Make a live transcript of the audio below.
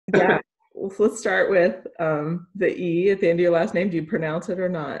Yeah. Well, so let's start with the E at the end of your last name. Do you pronounce it or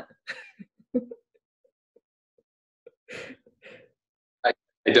not? I,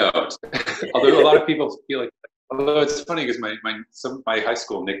 I don't. Although a lot of people feel like, although it's funny because my high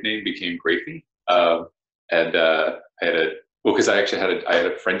school nickname became Graefe, and I had a well because I had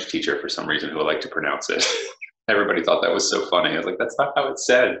a French teacher for some reason who liked to pronounce it. Everybody thought that was so funny. I was like, that's not how it's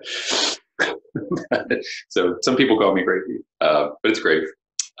said. So some people call me Graefe, but it's Graefe.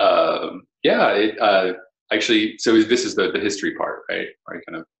 Yeah, actually. So this is the history part, right? Where I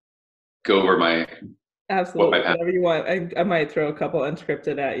kind of go over my what my Absolutely. past. Whatever you want. I might throw a couple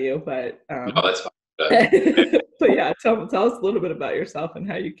unscripted at you, but No, that's fine. but yeah, tell us a little bit about yourself and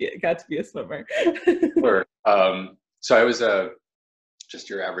how you got to be a swimmer. Sure. So I was just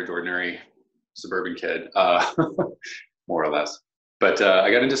your average, ordinary suburban kid, more or less. But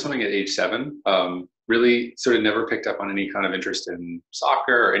I got into swimming at age 7. Really, sort of never picked up on any kind of interest in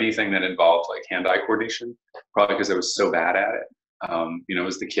soccer or anything that involved like hand-eye coordination. Probably because I was so bad at it. I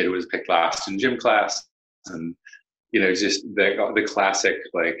was the kid who was picked last in gym class, and just the classic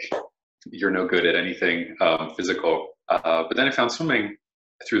like you're no good at anything physical. But then I found swimming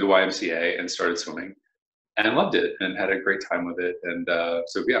through the YMCA and started swimming and loved it and had a great time with it. And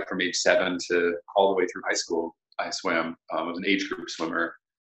so yeah, from age 7 to all the way through high school, I swam. I was an age group swimmer.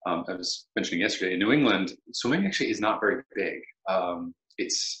 I was mentioning yesterday in New England, swimming actually is not very big.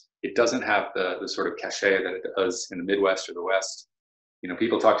 It doesn't have the sort of cachet that it does in the Midwest or the West.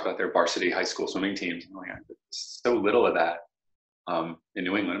 People talked about their varsity high school swimming teams. Oh my God, there's so little of that in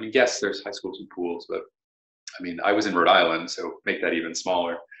New England. I mean, yes, there's high schools and pools, but I mean, I was in Rhode Island, so make that even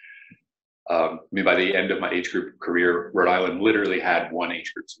smaller. I mean, by the end of my age group career, Rhode Island literally had one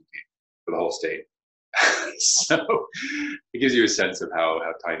age group swim team for the whole state. So it gives you a sense of how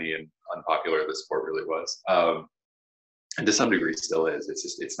tiny and unpopular the sport really was. And to some degree still is.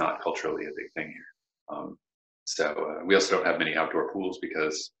 It's not culturally a big thing here. So we also don't have many outdoor pools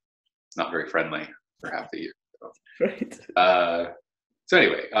because it's not very friendly for half the year. So, Right. so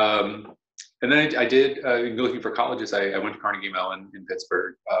anyway, and then I did looking for colleges. I went to Carnegie Mellon in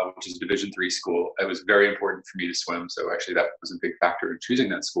Pittsburgh, which is a Division III school. It was very important for me to swim, so actually that was a big factor in choosing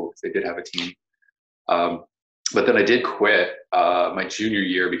that school because they did have a team. But then I did quit my junior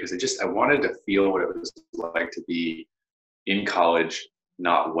year because I wanted to feel what it was like to be in college,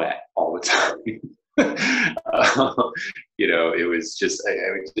 not wet all the time. It was just I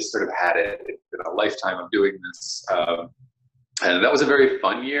just sort of had it. It's been a lifetime of doing this. And that was a very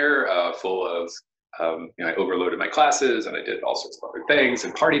fun year, full of, I overloaded my classes and I did all sorts of other things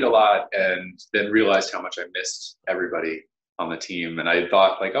and partied a lot, and then realized how much I missed everybody on the team. And I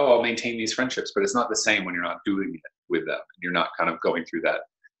thought like, oh, I'll maintain these friendships, but it's not the same when you're not doing it with them. You're not kind of going through that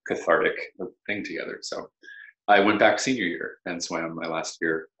cathartic thing together. So I went back senior year and swam my last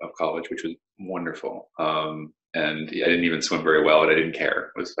year of college, which was wonderful. And I didn't even swim very well, and I didn't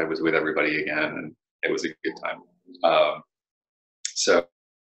care. I was with everybody again, and it was a good time. So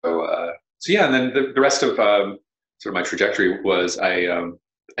yeah, and then the rest of sort of my trajectory was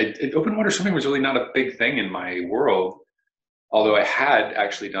open water swimming was really not a big thing in my world. Although I had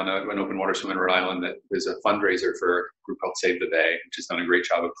actually done an open water swim in Rhode Island that was a fundraiser for a group called Save the Bay, which has done a great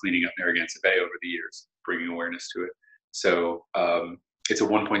job of cleaning up Narragansett Bay over the years, bringing awareness to it. So it's a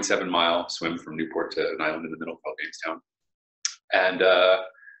 1.7-mile swim from Newport to an island in the middle called Jamestown. And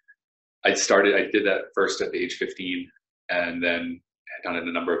I did that first at the age 15, and then had done it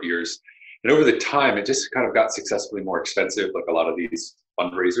a number of years. And over the time, it just kind of got successfully more expensive, like a lot of these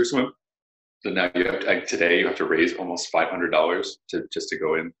fundraiser swim. So now today you have to raise almost $500 just to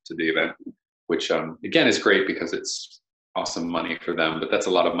go into the event, which again is great because it's awesome money for them. But that's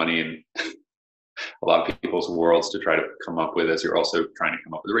a lot of money in a lot of people's worlds to try to come up with, as you're also trying to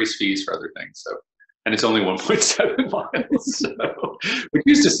come up with race fees for other things. So, and it's only 1.7 miles, so which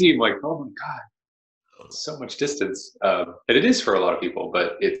used to seem like, oh my God, so much distance, and it is for a lot of people,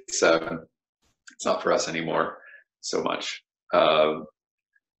 but it's not for us anymore so much.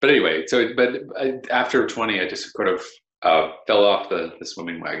 But anyway, after 20, I just sort of fell off the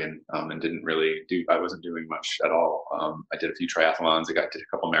swimming wagon and didn't really I wasn't doing much at all. I did a few triathlons, did a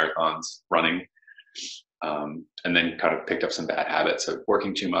couple marathons running, and then kind of picked up some bad habits of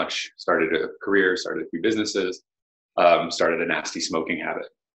working too much, started a career, started a few businesses, started a nasty smoking habit,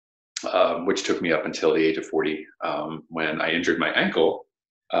 which took me up until the age of 40, when I injured my ankle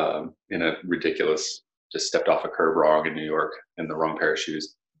in a ridiculous, just stepped off a curb wrong in New York in the wrong pair of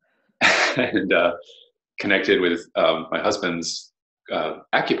shoes. And connected with my husband's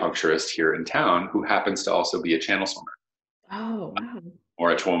acupuncturist here in town, who happens to also be a channel swimmer. Oh, wow.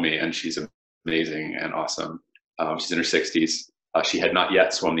 Maura Twomey, and she's amazing and awesome. She's in her 60s, She had not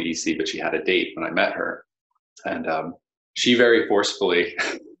yet swum the EC, but she had a date when I met her. And she very forcefully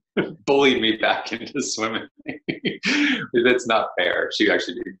bullied me back into swimming. That's not fair. She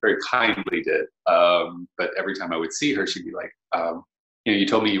actually very kindly did. But every time I would see her, she'd be like, you know, you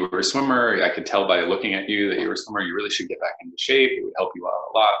told me you were a swimmer. I could tell by looking at you that you were a swimmer. You really should get back into shape. It would help you out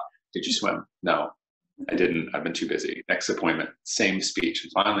a lot. Did you swim? No, I didn't. I've been too busy. Next appointment, same speech.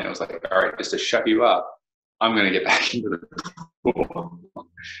 And finally I was like, all right, just to shut you up, I'm going to get back into the pool.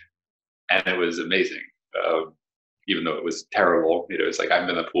 And it was amazing. Even though it was terrible, you know, it's like I've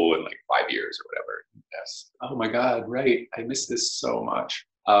been in the pool in like 5 years or whatever. Yes. Oh my God, right. I miss this so much.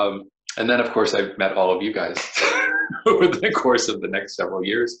 And then of course I've met all of you guys over the course of the next several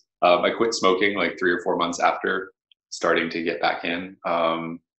years. I quit smoking like 3 or 4 months after starting to get back in.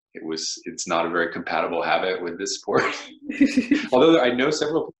 It's not a very compatible habit with this sport. Although I know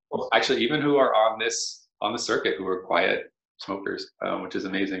several people actually, even who are on the circuit, who are quiet smokers, which is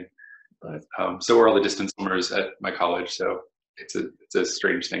amazing. But so are all the distance swimmers at my college. So it's a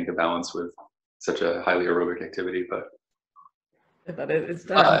strange thing to balance with such a highly aerobic activity. But it's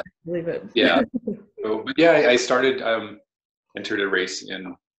done. I believe it. Yeah. But yeah, I started entered a race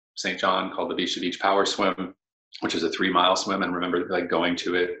in St. John called the Beach to Beach Power Swim, which is a 3-mile swim. And remember like going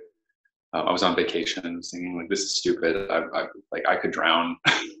to it. I was on vacation, thinking like, this is stupid. I could drown.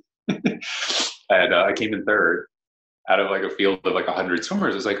 And I came in third out of like a field of like 100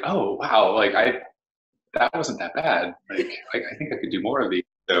 swimmers. It's like, oh wow, like that wasn't that bad. Like I think I could do more of these.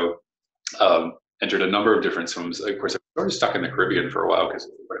 So entered a number of different swims. Of course, I was sort of stuck in the Caribbean for a while because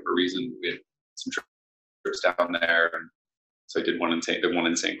for whatever reason we had some trips down there. And so I did the one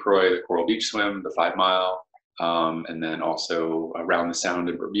in St. Croix, the Coral Beach swim, the 5-mile, and then also around the Sound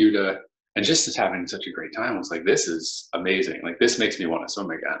in Bermuda. And just having such a great time, I was like, this is amazing. Like this makes me want to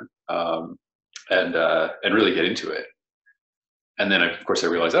swim again. And really get into it. And then of course I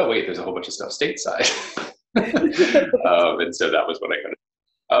realized, oh wait, there's a whole bunch of stuff stateside. And so that was when I got,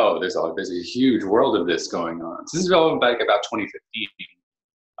 oh, there's a huge world of this going on. So this is all back about 2015.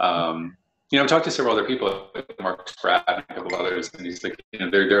 You know, I've talked to several other people, like Mark Spratt and a couple of others, and he's like, you know,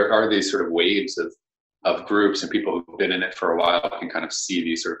 there are these sort of waves of groups, and people who've been in it for a while can kind of see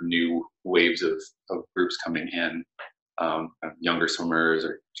these sort of new waves of groups coming in, younger swimmers,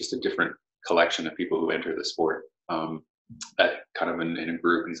 or just a different collection of people who enter the sport, kind of in a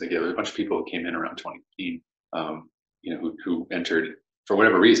group. And he's like, yeah, there's a bunch of people who came in around 2015, you know, who entered for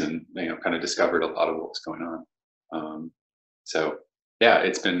whatever reason, you know, kind of discovered a lot of what was going on. So yeah,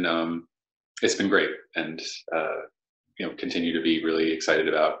 it's been great, and you know, continue to be really excited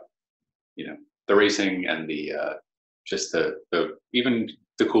about, you know, the racing and the just the even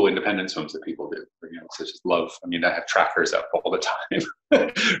the cool independent swims that people do. You know, so just love. I mean, I have trackers up all the time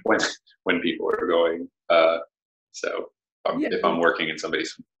when people are going. So if I'm working and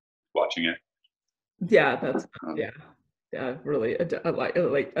somebody's watching it. Yeah, that's yeah. Really, I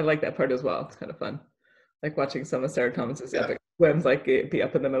like that part as well. It's kind of fun, like watching some of Sarah Thomas's epic swims, like be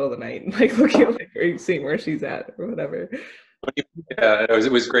up in the middle of the night and like looking at like seeing where she's at or whatever. Yeah,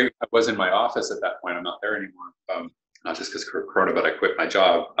 it was great. I was in my office at that point. I'm not there anymore. Not just because Corona, but I quit my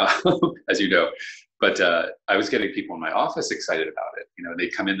job, as you know. But I was getting people in my office excited about it. You know,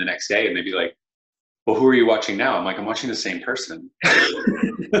 they'd come in the next day and they'd be like, well, who are you watching now? I'm like, I'm watching the same person.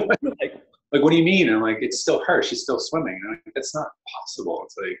 like, what do you mean? And I'm like, it's still her. She's still swimming. And I'm like, that's not possible.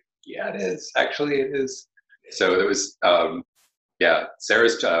 It's like, yeah, it is. Actually, it is. So it was,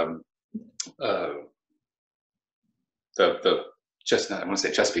 Sarah's, I want to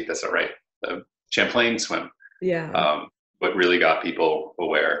say Chesapeake, that's not right. The Champlain swim. Yeah. What really got people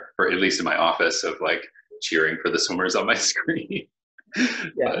aware, or at least in my office, of like cheering for the swimmers on my screen.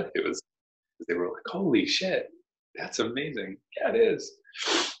 Yeah. But they were like, holy shit, that's amazing. Yeah, it is.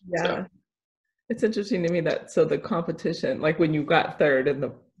 Yeah. So. It's interesting to me that, so the competition, like when you got third in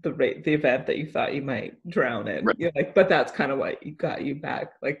the event that you thought you might drown in, Right. You're like, but that's kind of what got you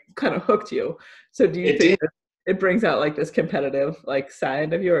back, like kind of hooked you. So do you think it brings out like this competitive like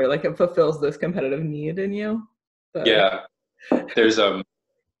side of you, or like it fulfills this competitive need in you? Yeah, there's my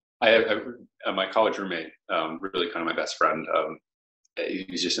college roommate, really kind of my best friend.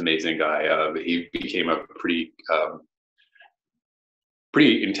 He's just an amazing guy. He became a pretty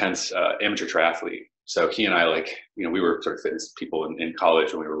intense amateur triathlete. So he and I, like, you know, we were sort of fitness people in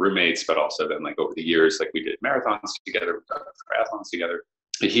college when we were roommates, but also then like over the years, like we did marathons together, we've done triathlons together.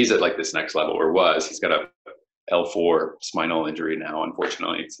 He's at like this next level, or was. He's got a L4 spinal injury now,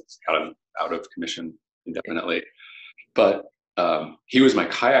 unfortunately. It's kind of out of commission indefinitely. But he was my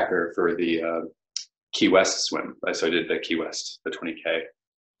kayaker for the Key West swim. So I did the Key West, the 20K,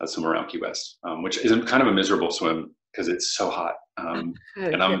 swim around Key West, which is kind of a miserable swim because it's so hot. And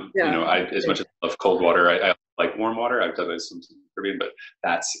Yeah, I'm, you know, I, as much as I love cold water, I like warm water. I've done this some Caribbean, but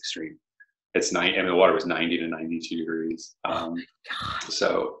that's extreme. It's 90, I mean, the water was 90 to 92 degrees.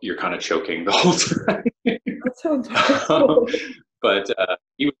 So you're kind of choking the whole time. That sounds horrible. But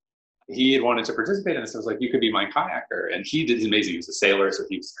he had wanted to participate in this. I was like, you could be my kayaker. And he did his amazing. He was a sailor, so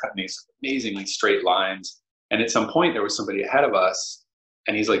he was cutting these amazingly straight lines. And at some point, there was somebody ahead of us.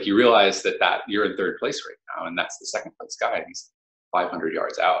 And he's like, you realize that you're in third place right now. And that's the second place guy. And he's 500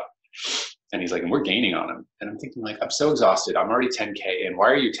 yards out. And he's like, and we're gaining on him. And I'm thinking, like, I'm so exhausted. I'm already 10K. And why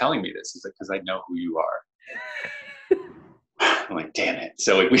are you telling me this? He's like, because I know who you are. I'm like, damn it.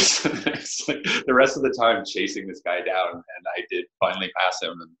 So like like the rest of the time chasing this guy down, and I did finally pass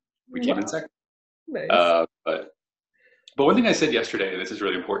him, and we came in second. Nice. But one thing I said yesterday, and this is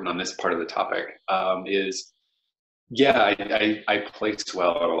really important on this part of the topic, is yeah, I placed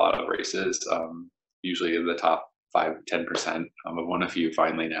well at a lot of races, usually in the top 5-10%. I've won a few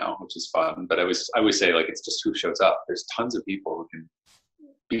finally now, which is fun. But I always say, like, it's just who shows up. There's tons of people who can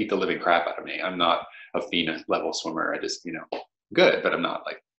beat the living crap out of me. I'm not a FINA level swimmer. I just, you know, good, but I'm not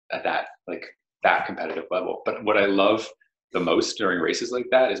like at that competitive level. But what I love the most during races like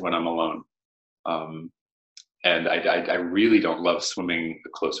that is when I'm alone. And I really don't love swimming a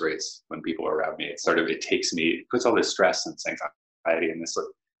close race when people are around me. It puts all this stress and anxiety and this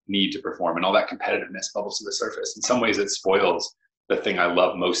need to perform, and all that competitiveness bubbles to the surface. In some ways, it spoils the thing I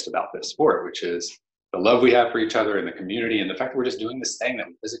love most about this sport, which is the love we have for each other and the community, and the fact that we're just doing this thing that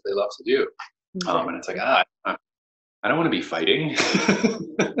we physically love to do. And it's like, I don't want to be fighting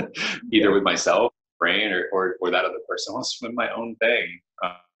either with myself, brain, or that other person. I want to swim my own thing.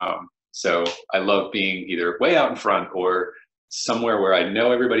 So I love being either way out in front or somewhere where I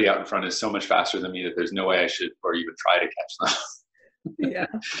know everybody out in front is so much faster than me that there's no way I should or even try to catch them. Yeah.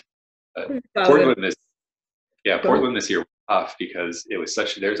 Portland this year was tough because it was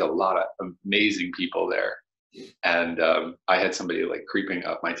there's a lot of amazing people there. And I had somebody like creeping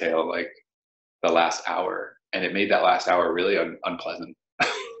up my tail like the last hour, and it made that last hour really unpleasant.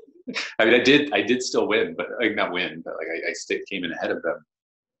 I mean, I did still win, but like not win, but like I came in ahead of them.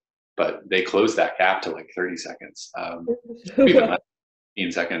 But they closed that gap to like 30 seconds, even less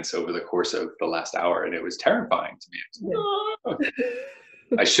 15 seconds over the course of the last hour, and it was terrifying to me.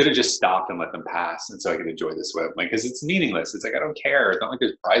 I should have just stopped and let them pass, and so I could enjoy the swim. Like, because it's meaningless. It's like I don't care. It's not like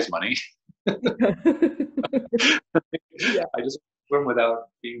there's prize money. Yeah. I just swim without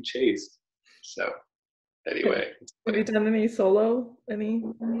being chased. So anyway, have you done any solo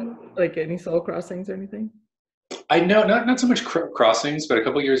crossings or anything? I know not so much crossings, but a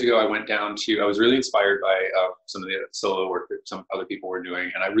couple of years ago I went down I was really inspired by some of the solo work that some other people were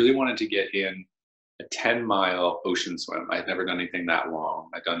doing, and I really wanted to get in a 10-mile ocean swim. I had never done anything that long.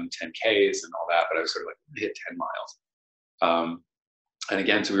 I'd done 10Ks and all that, but I was sort of like, hit 10 miles. And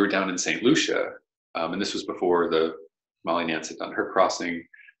again, so we were down in St. Lucia, and this was before Molly Nance had done her crossing.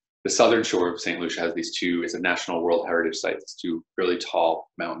 The southern shore of St. Lucia has it's a National World Heritage Site. It's two really tall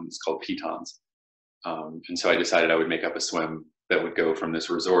mountains called pitons. And so I decided I would make up a swim that would go from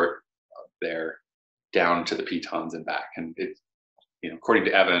this resort there down to the pitons and back. And it, you know, according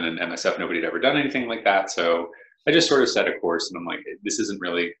to Evan and MSF, nobody had ever done anything like that. So I just sort of set a course, and I'm like, this isn't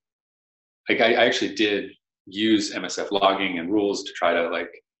really, like, I actually did use MSF logging and rules to try to like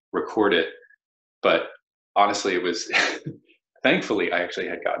record it. But honestly, it was, thankfully, I actually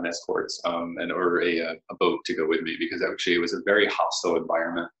had gotten escorts or a boat to go with me, because actually it was a very hostile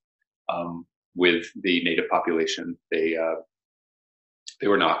environment. With the native population, they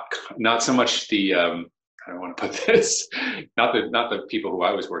were not so much the I don't want to put this, not the people who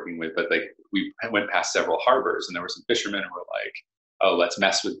I was working with, but like we went past several harbors, and there were some fishermen who were like, oh, let's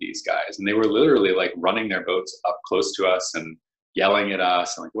mess with these guys, and they were literally like running their boats up close to us and yelling at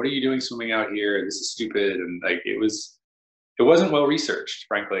us and like, what are you doing swimming out here? This is stupid. And like it wasn't well researched,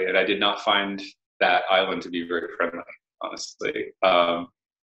 frankly, and I did not find that island to be very friendly, honestly.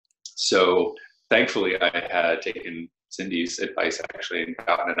 So thankfully, I had taken Cindy's advice actually and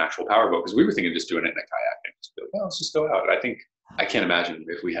gotten an actual powerboat, because we were thinking of just doing it in a kayak and just be like, oh, let's just go out. And I can't imagine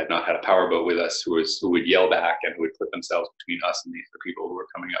if we had not had a powerboat with us who would yell back and who would put themselves between us and the people who were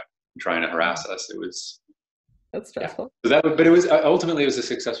coming up and trying to harass us. That's stressful. Yeah. So but it was ultimately a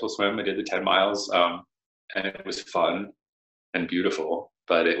successful swim. I did the 10 miles, and it was fun and beautiful,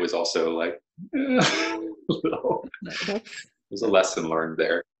 but it was also like it was a lesson learned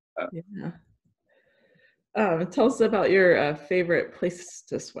there. Yeah. Tell us about your favorite place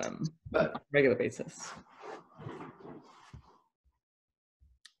to swim on a regular basis.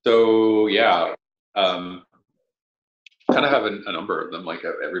 So yeah, kind of have a number of them, like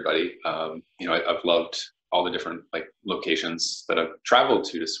everybody. You know, I've loved all the different like locations that I've traveled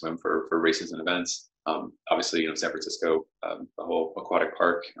to swim for races and events. Obviously, San Francisco, the whole aquatic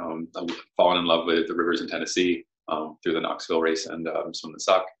park. I've fallen in love with the rivers in Tennessee through the Knoxville race and swim the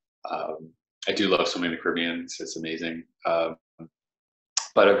Suck. I do love swimming in the Caribbean. It's amazing.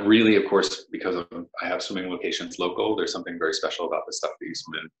 But I've really, of course, because I have swimming locations local, there's something very special about the stuff that you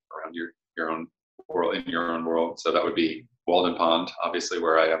swim in around your own world, in your own world. So that would be Walden Pond, obviously,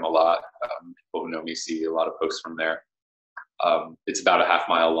 where I am a lot. People who know me see a lot of posts from there. It's about a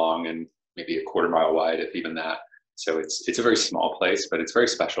half-mile long and maybe a quarter-mile wide, if even that. So it's a very small place, but it's very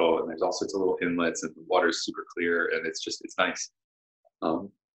special. And there's all sorts of little inlets, and the water's super clear, and it's nice. And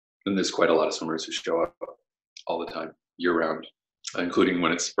there's quite a lot of swimmers who show up all the time, year-round, including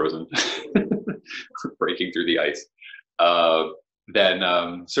when it's frozen, breaking through the ice.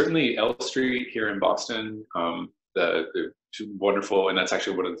 Then certainly L Street here in Boston, the wonderful, and that's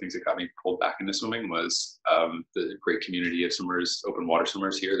actually one of the things that got me pulled back into swimming was the great community of swimmers, open water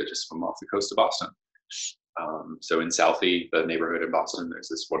swimmers here that just swim off the coast of Boston. So in Southie, the neighborhood in Boston, there's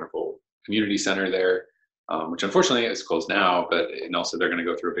this wonderful community center there, which unfortunately is closed now, and also they're going to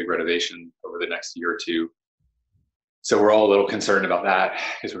go through a big renovation over the next year or two. So we're all a little concerned about that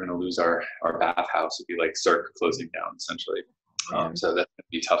because we're going to lose our bathhouse. It'd be like Cirque closing down essentially. So that's going to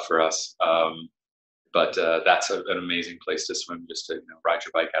be tough for us. But that's an amazing place to swim, just to ride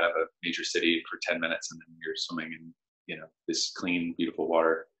your bike out of a major city for 10 minutes, and then you're swimming in this clean, beautiful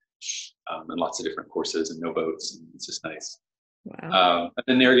water, and lots of different courses and no boats. And it's just nice. Wow. And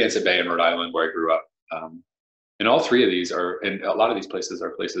then Narragansett Bay in Rhode Island, where I grew up. And all three of these and a lot of these places are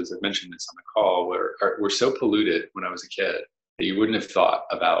places, I've mentioned this on the call, were so polluted when I was a kid that you wouldn't have thought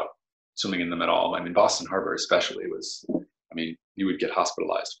about swimming in them at all. I mean, Boston Harbor especially you would get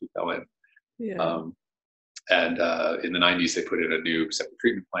hospitalized if you fell in. Yeah. And in the 90s, they put in a new septic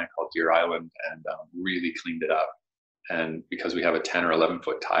treatment plant called Deer Island and really cleaned it up. And because we have a 10 or 11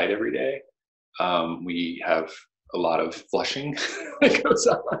 foot tide every day, we have a lot of flushing that goes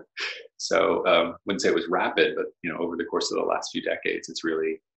on. So wouldn't say it was rapid, but over the course of the last few decades,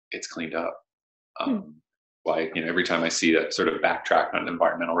 it's cleaned up. Why every time I see that sort of backtrack on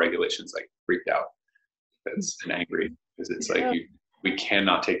environmental regulations, like freaked out and angry, because it's like we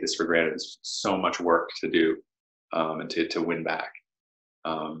cannot take this for granted. There's so much work to do and to win back.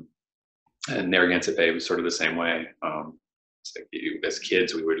 And Narragansett Bay was sort of the same way. It's like as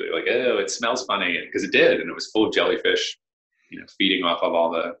kids, we were like, oh, it smells funny, because it did, and it was full of jellyfish, feeding off of all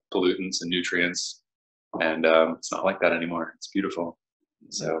the pollutants and nutrients. And it's not like that anymore. It's beautiful.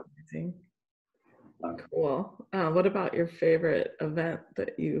 So cool. What about your favorite event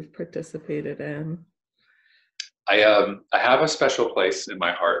that you've participated in? I have a special place in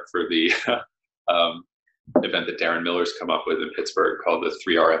my heart for the event that Darren Miller's come up with in Pittsburgh called the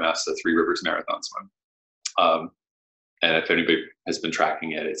 3RMS, the Three Rivers Marathon Swim. And if anybody has been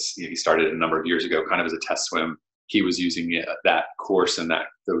tracking it, he started a number of years ago, kind of as a test swim. He was using that course and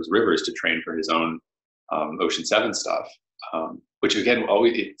those rivers to train for his own Ocean 7 stuff. Which again,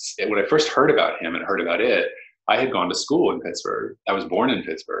 when I first heard about him and heard about it, I had gone to school in Pittsburgh. I was born in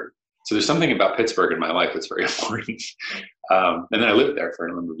Pittsburgh. So there's something about Pittsburgh in my life that's very important. And then I lived there for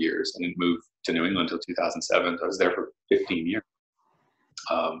a number of years. I didn't move to New England until 2007. So I was there for 15 years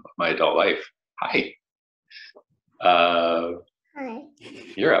of my adult life. Hi. Hi.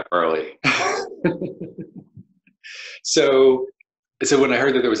 You're up early. So when I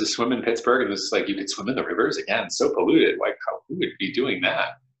heard that there was a swim in Pittsburgh, and it was like, you could swim in the rivers again, so polluted, like who would be doing that?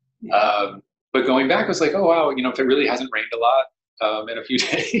 Yeah. But going back, I was like, oh wow, if it really hasn't rained a lot in a few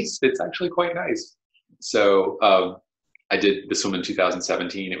days, it's actually quite nice. So I did the swim in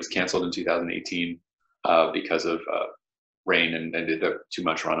 2017. It was canceled in 2018 because of rain and too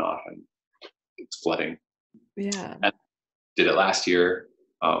much runoff and it's flooding. Yeah. And did it last year.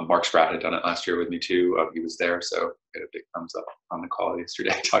 Mark Spratt had done it last year with me too. He was there, so I got a big thumbs up on the call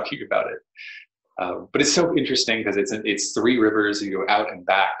yesterday talking about it. But it's so interesting because it's three rivers. You go out and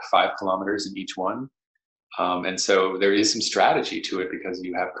back 5 kilometers in each one, and so there is some strategy to it because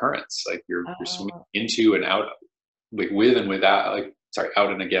you have currents. Like you're swimming into and out, like with and without,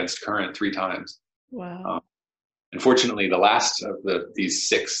 out and against current 3 times. Wow. Unfortunately, the last of these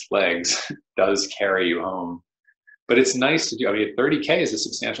 6 legs does carry you home. But it's nice to do. 30K is a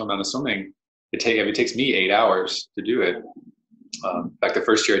substantial amount of swimming. It takes me 8 hours to do it. In fact, the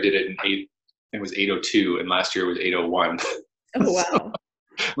first year I did it in it was 8:02, and last year was 8:01. Oh wow! So,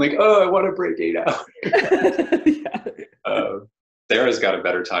 I'm like, I want to break 8 hours. Yeah. Sarah's got a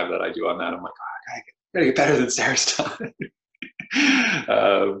better time than I do on that. I'm like, I gotta get better than Sarah's time.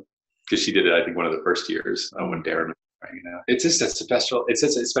 Because she did it, I think, one of the first years when Darren was You know, it's just a special, it's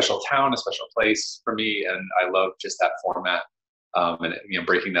just a special town, a special place for me, and I love just that format. And you know,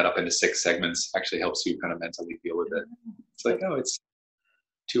 breaking that up into 6 segments actually helps you kind of mentally deal with it. It's like, oh, it's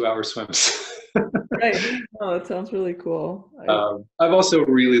 2-hour swims. Right. Oh, that sounds really cool. I've also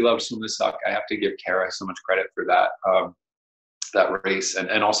really loved Swim the Suck. I have to give Kara so much credit for that that race,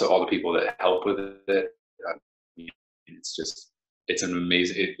 and also all the people that help with it. It's just, it's an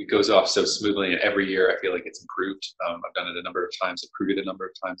amazing, it goes off so smoothly, and every year I feel like it's improved. I've done it a number of times, approved it a number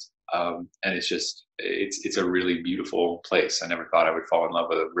of times, and it's just, it's a really beautiful place. I never thought I would fall in love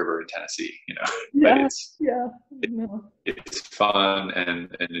with a river in Tennessee, you know. Yeah, But it's no. it's fun, and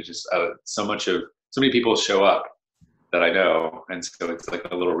it's just so many people show up that I know, and so it's like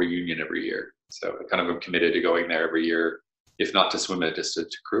a little reunion every year. So I kind of am committed to going there every year, if not to swim it, just to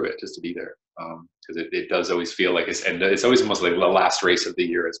crew it, just to be there. Because it does always feel like and it's always almost like the last race of the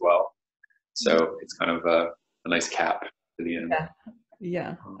year as well. So it's kind of a nice cap to the end.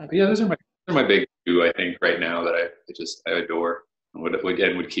 Yeah. Yeah, those are my big 2, I think, right now, that I adore, and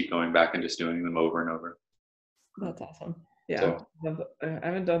would keep going back and just doing them over and over. That's awesome. Yeah. So, I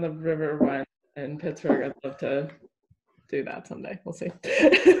haven't done the river one in Pittsburgh. I'd love to do that someday. We'll see.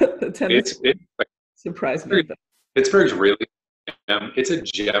 The tennis surprised me. Pittsburgh's really, it's a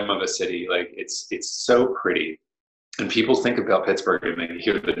gem of a city. Like it's so pretty, and people think about Pittsburgh and they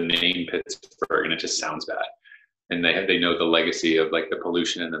hear the name Pittsburgh and it just sounds bad. And they know the legacy of like the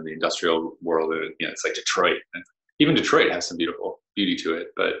pollution and then the industrial world. And, you know, it's like Detroit. And even Detroit has some beauty to it,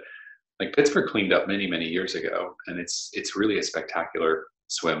 but like Pittsburgh cleaned up many years ago, and it's really a spectacular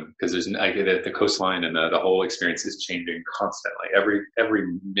swim, because there's the coastline and the whole experience is changing constantly.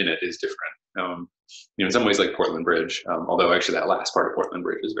 Every minute is different. You know, in some ways like Portland Bridge, although actually that last part of Portland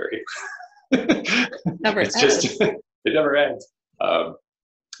Bridge is very never it's ends. just it never ends.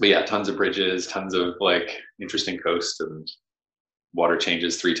 But yeah, tons of bridges, tons of like interesting coast, and water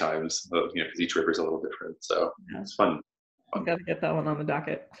changes 3 times, you know, because each river is a little different. So it's fun. I've got to get that one on the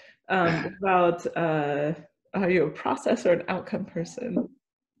docket. About are you a process or an outcome person?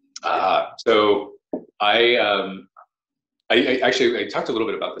 So I actually talked a little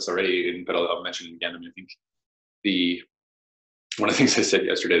bit about this already, but I'll mention it again. I mean, I think one of the things I said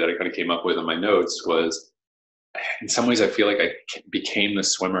yesterday that I kind of came up with in my notes was, in some ways, I feel like I became the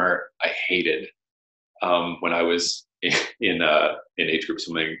swimmer I hated when I was in age group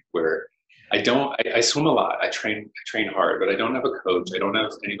swimming, where I swim a lot. I train hard, but I don't have a coach. I don't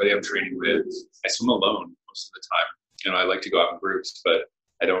have anybody I'm training with. I swim alone most of the time. You know, I like to go out in groups, but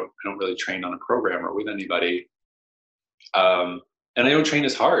I don't really train on a program or with anybody. And I don't train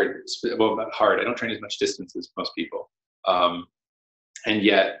as hard. Well, not hard. I don't train as much distance as most people. And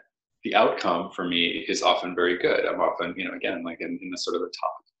yet the outcome for me is often very good. I'm often, you know, again, like in the sort of the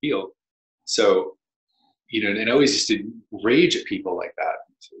top of the field. So, you know, and I always used to rage at people like that,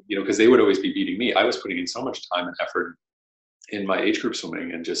 you know, because they would always be beating me. I was putting in so much time and effort in my age group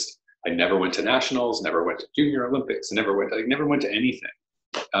swimming, and just, I never went to nationals, never went to junior Olympics, never went to anything.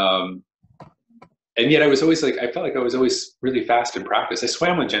 And yet I was always like, I felt like I was always really fast in practice. I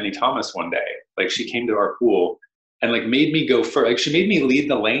swam with Jenny Thomas one day. Like, she came to our pool and like made me go first. Like, she made me lead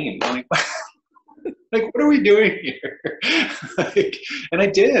the lane. I'm like, like, what are we doing here? Like, and I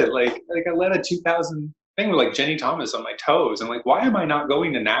did. Like I led a 2000 thing with like Jenny Thomas on my toes. I'm like, why am I not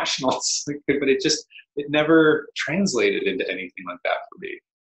going to nationals? But it never translated into anything like that for me.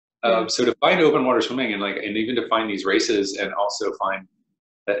 Yeah. So to find open water swimming, and even to find these races, and also find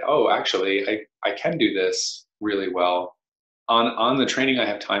that, oh, actually, I can do this really well on the training I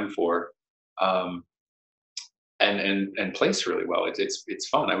have time for, and place really well. It's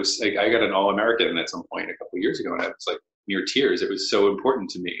fun. I got an All-American at some point a couple of years ago, and I was like near tears. It was so important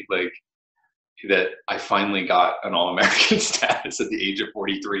to me, like, that I finally got an All-American status at the age of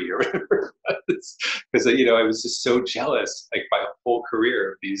 43 or whatever, because you know, I was just so jealous, like, my whole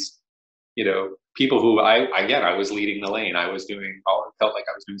career of these, you know, people who I was leading the lane. I felt like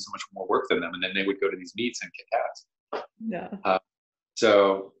I was doing so much more work than them, and then they would go to these meets and kick ass. Yeah.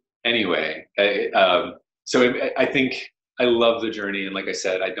 So anyway, I think I love the journey, and like I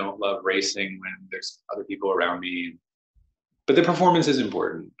said, I don't love racing when there's other people around me, but the performance is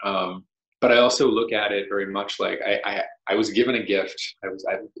important. But I also look at it very much like I was given a gift.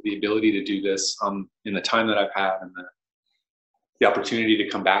 I had the ability to do this in the time that I've had, and the opportunity to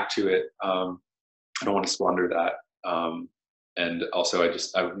come back to it. I don't want to squander that. And also, I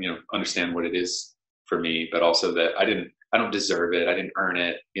you know, understand what it is for me, but also that I don't deserve it. I didn't earn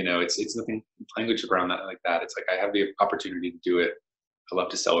it. You know, it's nothing language around that like that. It's like, I have the opportunity to do it. I love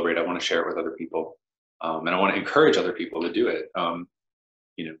to celebrate. I want to share it with other people. And I want to encourage other people to do it.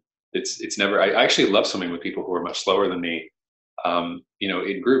 You know, it's never, I actually love swimming with people who are much slower than me. You know,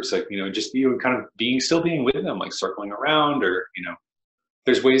 in groups, like, you know, just you kind of still being with them, like circling around, or, you know,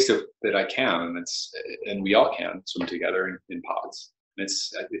 there's ways that I can, and we all can swim together in pods. And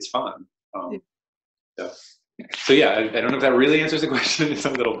it's fun. So, so yeah, I don't know if that really answers the question. It's a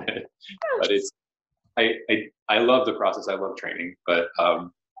little bit, but I love the process. I love training, but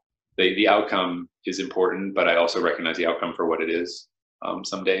the outcome is important. But I also recognize the outcome for what it is.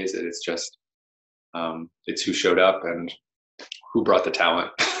 Some days it's just it's who showed up and who brought the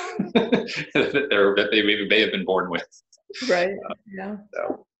talent that they may have been born with. Right. Yeah.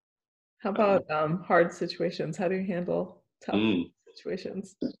 So, How about hard situations? How do you handle tough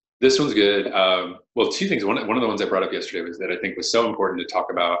situations? This one's good. Well, two things. One of the ones I brought up yesterday was that I think was so important to talk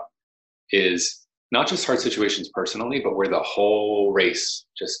about is not just hard situations personally, but where the whole race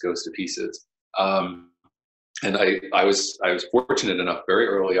just goes to pieces. And I was fortunate enough very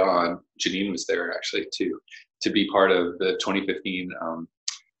early on. Janine was there actually to be part of the 2015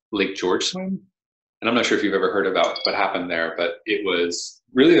 Lake George swim. And I'm not sure if you've ever heard about what happened there, but it was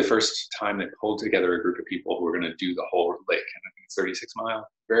really the first time they pulled together a group of people who were going to do the whole lake. And I think it's 36 mile,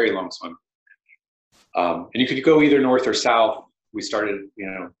 very long swim. And you could go either north or south. We started, you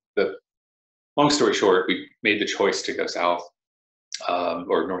know, long story short, we made the choice to go south,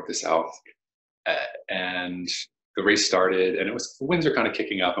 or north to south. And the race started, and the winds are kind of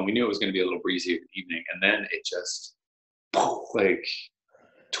kicking up, and we knew it was going to be a little breezy in the evening. And then it just, like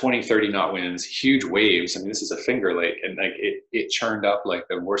 20, 30 knot winds, huge waves. I mean, this is a finger lake, and like it churned up like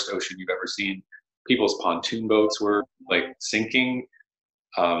the worst ocean you've ever seen. People's pontoon boats were like sinking.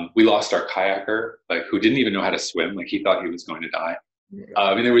 We lost our kayaker, like, who didn't even know how to swim. Like, he thought he was going to die.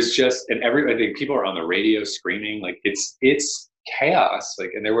 I mean, there was just, and I think people are on the radio screaming, like it's chaos.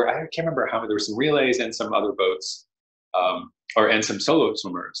 Like, and I can't remember how many, there were some relays and some other boats, and some solo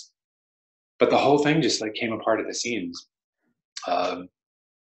swimmers, but the whole thing just like came apart at the seams.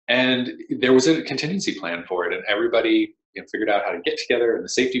 And there was a contingency plan for it, and everybody, you know, figured out how to get together, and the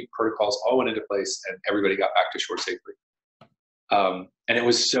safety protocols all went into place, and everybody got back to shore safely. And it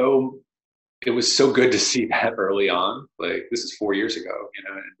was so good to see that early on. Like, this is 4 years ago, you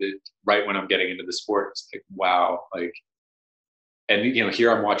know, and right when I'm getting into the sport, it's like, wow, like, and, you know,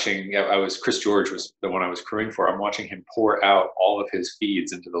 here I'm watching, Chris George was the one I was crewing for. I'm watching him pour out all of his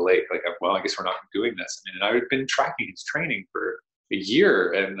feeds into the lake. Like, well, I guess we're not doing this. I mean, and I had been tracking his training for a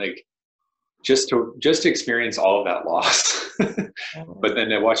year, and like, just to experience all of that loss, but then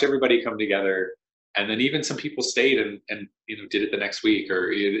to watch everybody come together. And then even some people stayed and you know, did it the next week,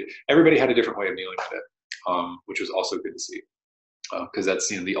 or everybody had a different way of dealing with it, which was also good to see, because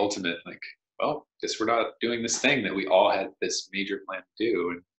that's, you know, the ultimate, like, well, guess we're not doing this thing that we all had this major plan to do,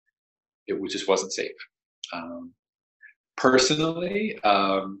 and it just wasn't safe. Personally,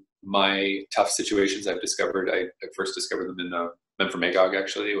 my tough situations I've discovered, I first discovered them in Memphremagog,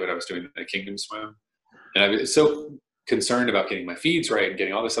 actually, when I was doing the Kingdom swim, and I was so concerned about getting my feeds right and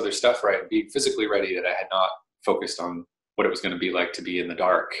getting all this other stuff right and being physically ready that I had not focused on what it was going to be like to be in the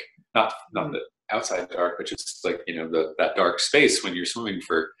dark, not the outside dark, but just like, you know, that dark space when you're swimming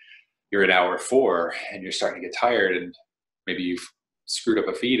you're at hour 4 and you're starting to get tired, and maybe you've screwed up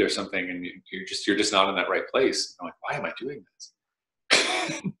a feed or something, and you're just not in that right place. I'm like, why am I doing this?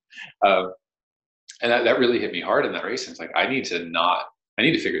 And that really hit me hard in that race. And it's like, I need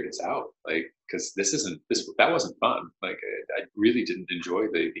to figure this out, like, because that wasn't fun. Like, I really didn't enjoy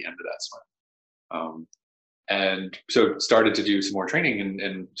the end of that swim. And so started to do some more training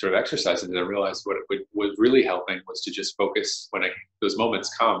and sort of exercises, and I realized what was really helping was to just focus when those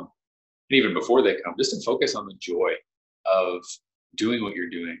moments come, and even before they come, just to focus on the joy of doing what you're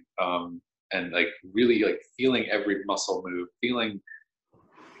doing, and like really like feeling every muscle move, even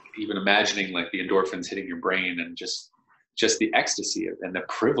imagining like the endorphins hitting your brain, and just the ecstasy and the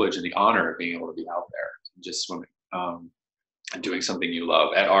privilege and the honor of being able to be out there and just swimming, and doing something you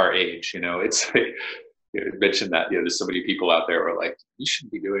love at our age. You know, it's like, you mentioned that, you know, there's so many people out there who are like, you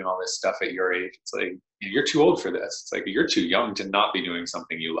shouldn't be doing all this stuff at your age. It's like, you're too old for this. It's like, you're too young to not be doing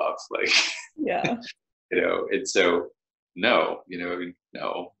something you love. Like, Yeah. you know, and so, no, you know,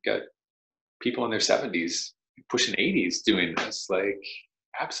 no, got people in their 70s, pushing 80s doing this. Like,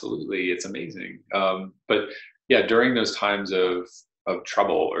 absolutely, it's amazing. But yeah, during those times of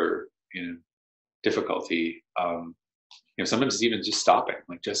trouble or, you know, difficulty, you know, sometimes it's even just stopping,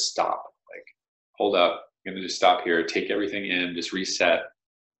 like, just stop, like, hold up, I'm gonna just stop here, take everything in, just reset.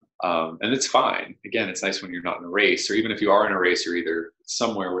 And it's fine. Again, it's nice when you're not in a race, or even if you are in a race, you're either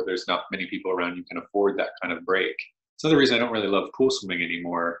somewhere where there's not many people around, you can afford that kind of break. It's another reason I don't really love pool swimming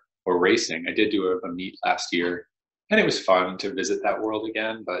anymore, or racing. I did do a meet last year, and it was fun to visit that world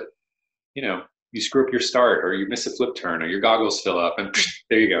again, but you know, you screw up your start or you miss a flip turn or your goggles fill up and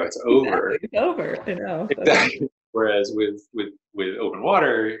there you go, it's over. Exactly. It's over. I know. Exactly. Whereas with open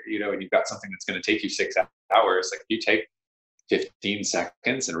water, you know, and you've got something that's going to take you 6 hours, like you take 15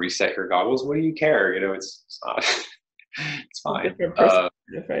 seconds and reset your goggles, what do you care? You know, it's not, it's fine. Different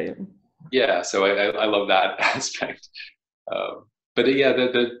perspective, right? Yeah, so I love that aspect. But yeah,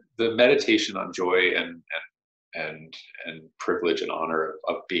 the meditation on joy and privilege and honor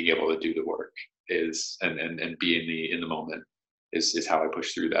of being able to do the work is and be in the moment is how I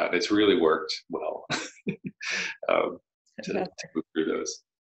push through that. It's really worked well to move through those.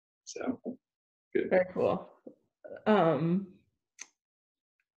 So good. Very cool.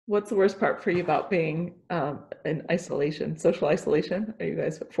 What's the worst part for you about being in isolation, social isolation? Are you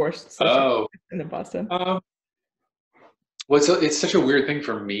guys forced social in Boston? Well, it's such a weird thing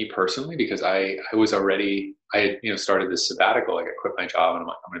for me personally because I had, you know, started this sabbatical. Like I quit my job and I'm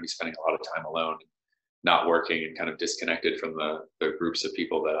going to be spending a lot of time alone, not working and kind of disconnected from the groups of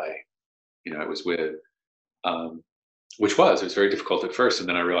people that I was with. Which it was very difficult at first. And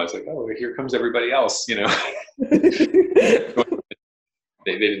then I realized like, oh, here comes everybody else, you know.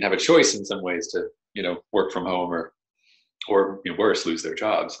 They didn't have a choice in some ways to, you know, work from home or you know, worse, lose their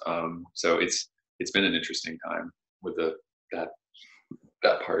jobs. So it's been an interesting time with that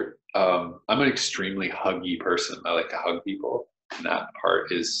part. I'm an extremely huggy person. I like to hug people, and that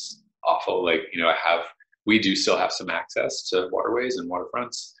part is awful. Like, you know, we do still have some access to waterways and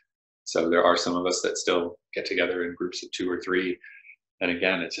waterfronts. So there are some of us that still get together in groups of 2 or 3. And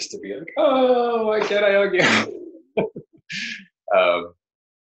again, it's just to be like, oh, I hug you.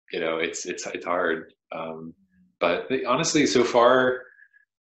 You know, it's hard. But honestly, so far,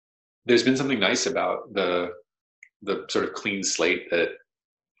 there's been something nice about the sort of clean slate that,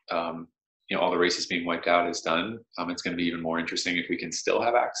 you know, all the races being wiped out has done. It's going to be even more interesting if we can still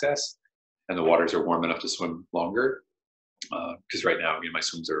have access and the waters are warm enough to swim longer. Because right now, you know, my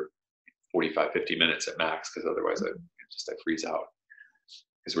swims are 45, 50 minutes at max, because otherwise I freeze out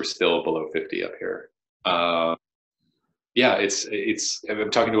because we're still below 50 up here. Yeah, I'm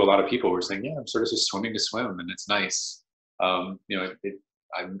talking to a lot of people who are saying, yeah, I'm sort of just swimming to swim and it's nice. You know,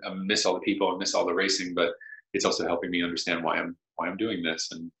 I miss all the people, I miss all the racing, but it's also helping me understand why I'm doing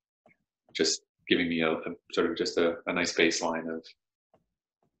this and just giving me a sort of just a nice baseline of,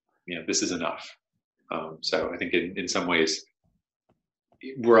 you know, this is enough. So I think in some ways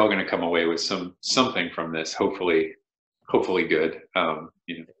we're all going to come away with something from this, hopefully good.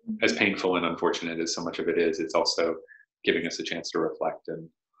 You know, as painful and unfortunate as so much of it is, it's also giving us a chance to reflect and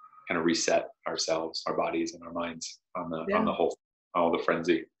kind of reset ourselves, our bodies and our minds on the whole, all the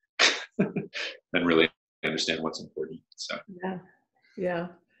frenzy and really understand what's important. So yeah.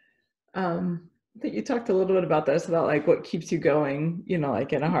 I think you talked a little bit about this, about like what keeps you going, you know,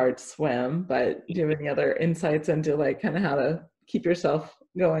 like in a hard swim, but do you have any other insights into like kind of how to keep yourself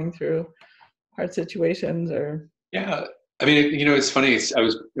going through hard situations? Or yeah, I mean, you know, it's funny. I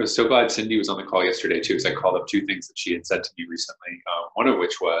was so glad Cindy was on the call yesterday too, because I called up 2 things that she had said to me recently. One of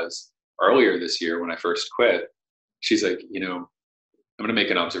which was earlier this year when I first quit. She's like, you know, I'm going to make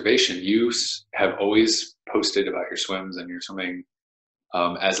an observation. You have always posted about your swims and your swimming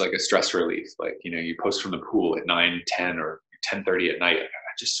as like a stress relief. Like, you know, you post from the pool at 9, 10 or 10:30 at night.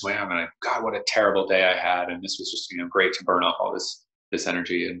 I just swam and God, what a terrible day I had. And this was just, you know, great to burn off all this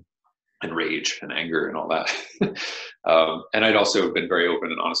energy and rage and anger and all that. And I'd also been very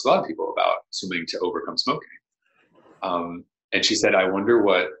open and honest with a lot of people about swimming to overcome smoking. And she said, I wonder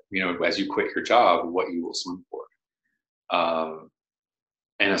what, you know, as you quit your job, what you will swim for.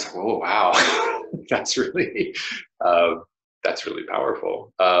 And I was like, oh, wow, that's really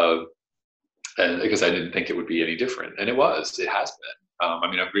powerful. And because I didn't think it would be any different. And it has been.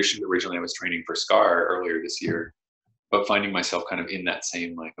 I mean, originally I was training for SCAR earlier this year, but finding myself kind of in that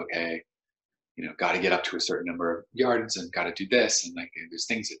same, like, okay, you know, got to get up to a certain number of yards and got to do this. And like, there's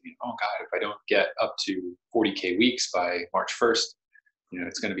things that, you know, oh God, if I don't get up to 40K weeks by March 1st, you know,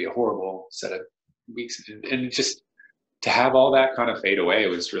 it's going to be a horrible set of weeks. And just to have all that kind of fade away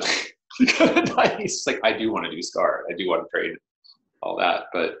was really kind of nice. Like, I do want to do SCAR. I do want to trade all that.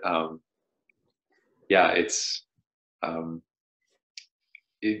 But yeah, it's, I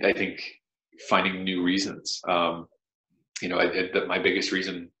think finding new reasons, you know, my biggest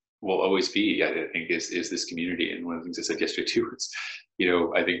reason will always be, I think, is this community. And one of the things I said yesterday too is, you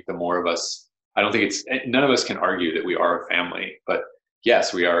know, I think the more of us, none of us can argue that we are a family, but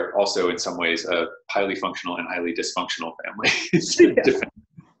yes, we are also in some ways a highly functional and highly dysfunctional family. Different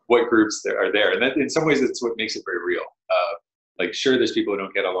what groups there are there. And that in some ways, it's what makes it very real. Like, sure, there's people who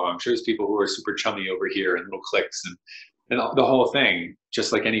don't get along. Sure, there's people who are super chummy over here and little cliques. And and the whole thing,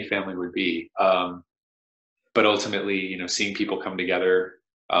 just like any family would be. But ultimately, you know, seeing people come together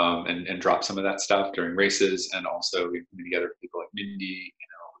and drop some of that stuff during races, and also we coming together with people like Mindy, you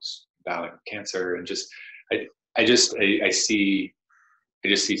know, who's battling cancer, and just I I just I see I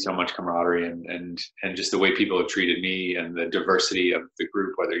just see so much camaraderie and just the way people have treated me and the diversity of the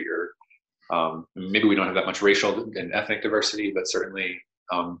group, whether you're maybe we don't have that much racial and ethnic diversity, but certainly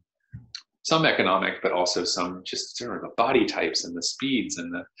some economic, but also some just sort of the body types and the speeds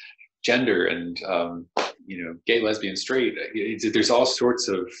and the gender and you know, gay, lesbian, straight. There's all sorts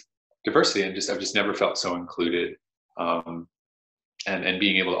of diversity, and I've just never felt so included, and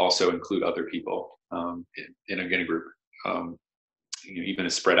being able to also include other people in a group. You know, even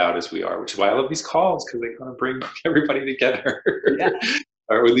as spread out as we are, which is why I love these calls, because they kind of bring everybody together, Yeah.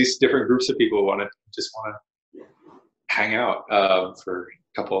 or at least different groups of people want to hang out for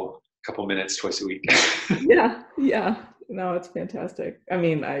a couple minutes twice a week. Yeah, no, it's fantastic. I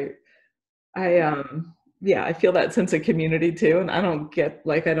mean, yeah, I feel that sense of community too, and I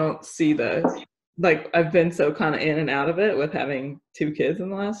don't see I've been so kind of in and out of it with having 2 kids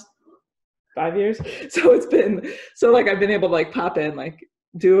in the last 5 years, so I've been able to like pop in, like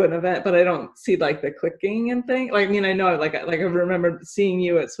do an event, but I don't see like the clicking and thing. Like, I mean, I know like I remember seeing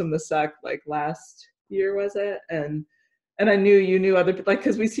you at Swim the Suck like last year, was it? And I knew you knew other people, like,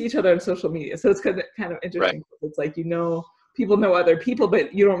 because we see each other on social media, so it's kind of interesting. Right. It's like, you know, people know other people,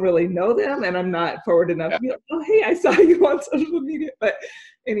 but you don't really know them, and I'm not forward enough to be like, oh, hey, I saw you on social media. But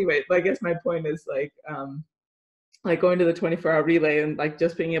anyway, I guess my point is like going to the 24-hour relay and like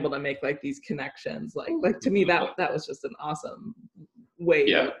just being able to make like these connections, like to me that was just an awesome way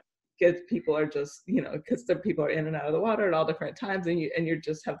to get people are just, you know, because the people are in and out of the water at all different times, and you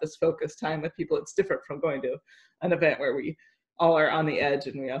just have this focused time with people. It's different from going to an event where we all are on the edge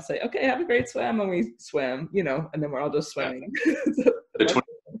and we all say, okay, have a great swim, and we swim, you know, and then we're all just swimming.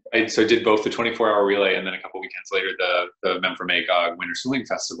 So I did both the 24-hour relay, and then a couple weekends later the Men from Magog Winter Swimming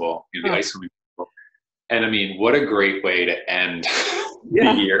Festival, you know, the ice swimming festival. And I mean, what a great way to end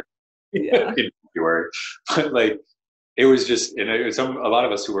the year in February. But like, it was just, and it was a lot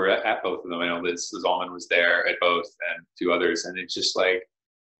of us who were at both of them. I know Liz Zalman was there at both, and 2 others, and it's just like,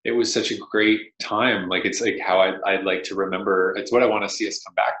 it was such a great time. Like, it's like how I'd like to remember. It's what I want to see us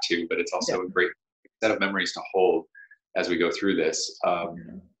come back to, but it's also a great set of memories to hold as we go through this.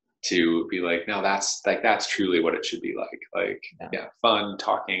 To be like, no, that's truly what it should be like. Like, fun,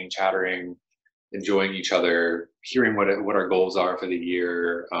 talking, chattering, enjoying each other, hearing what our goals are for the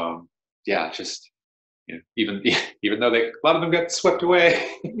year. Just, you know, even though a lot of them got swept away.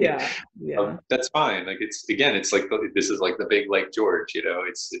 That's fine. Like, it's like this is like the big Lake George, you know,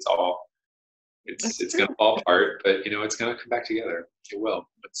 it's going to fall apart, but you know, it's going to come back together. It will.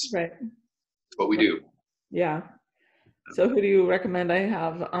 It's what we do. Yeah. So who do you recommend I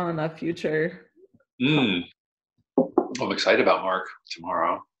have on a future? I'm excited about Mark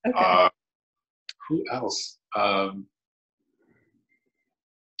tomorrow. Okay. Who else? I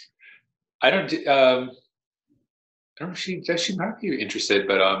don't know if she might be interested,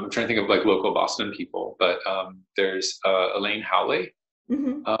 but I'm trying to think of like local Boston people. But there's Elaine Howley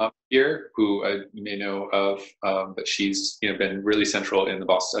here, who you may know of, but she's, you know, been really central in the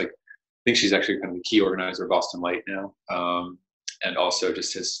Boston. Like, I think she's actually kind of the key organizer of Boston Light now, and also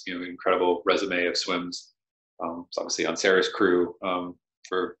just has, you know, incredible resume of swims. It's obviously on Sarah's crew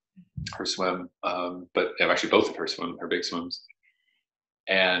for her swim, but actually both of her big swims.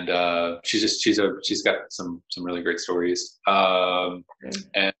 And she's got some really great stories. And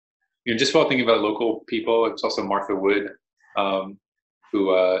you know, just while thinking about local people, it's also Martha Wood,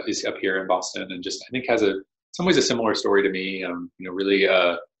 who is up here in Boston, and just I think has some ways a similar story to me. You know, really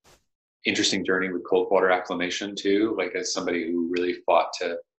interesting journey with cold water acclimation too. Like, as somebody who really fought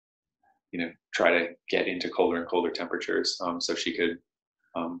to, you know, try to get into colder and colder temperatures, so she could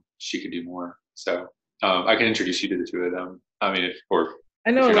do more. So I can introduce you to the 2 of them. I mean, I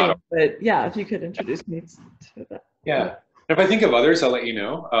know Elaine, but yeah, if you could introduce me to that. Yeah. If I think of others, I'll let you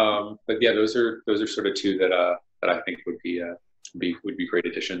know. But yeah, those are sort of 2 that I think would be great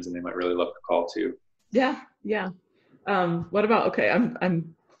additions, and they might really love the call too. Yeah. What about, okay,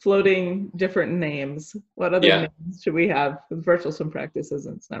 I'm floating different names. What other names should we have? Because virtual swim practice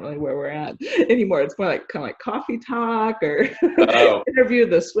it's not really where we're at anymore. It's more like kind of like coffee talk or interview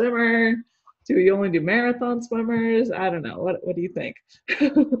the swimmer. Do you only do marathon swimmers? I don't know. What do you think? I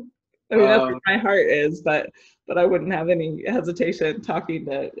mean, that's where my heart is, but I wouldn't have any hesitation talking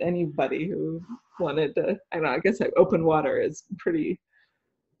to anybody who wanted to. I don't know. I guess like open water is pretty,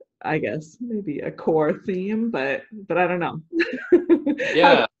 I guess, maybe a core theme, but I don't know.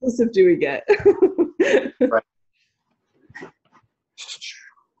 Yeah. How exclusive do we get? Right.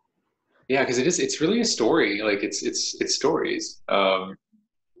 Yeah, because it's really a story. Like it's stories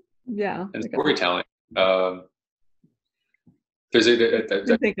Yeah, and I got it. storytelling. Um, there's You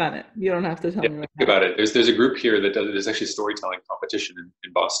can think on it. You don't have to tell yeah, me right think now. about it. There's a group here that does. There's actually a storytelling competition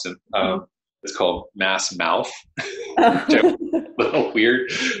in Boston. Mhm. It's called Mass Mouth, which is Oh. a little weird.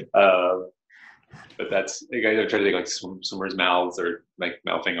 Um, but that's like, I try to think like swimmers' mouths or like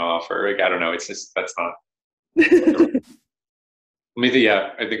mouthing off or like I don't know. It's just that's not what the. I mean,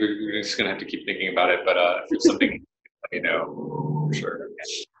 yeah, I think we're just gonna have to keep thinking about it. But if there's something, let me know for sure.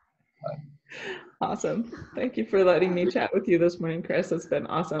 Awesome. Thank you for letting me chat with you this morning, Chris. It's been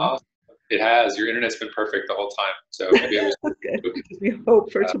awesome. Awesome. It has. Your internet's been perfect the whole time. So maybe I was. Good. Gives me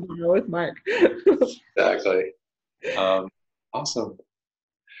hope for tomorrow with Mark. Exactly. Awesome.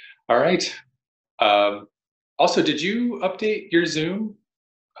 All right. Um, also, did you update your Zoom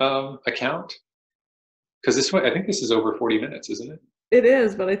account? Because this one, I think this is over 40 minutes, isn't it? It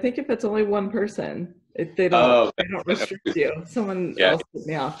is, but I think if it's only one person, they don't Oh, restrict you. Someone yeah. else put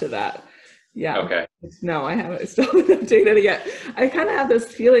me off to that. Yeah. Okay. No, I haven't still haven't updated it yet. I kind of have this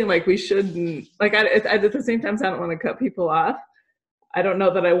feeling like we shouldn't, like at the same time, I don't want to cut people off. I don't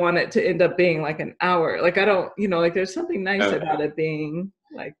know that I want it to end up being like an hour. Like I don't, like there's something nice Okay. about it being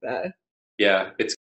like that. Yeah. It's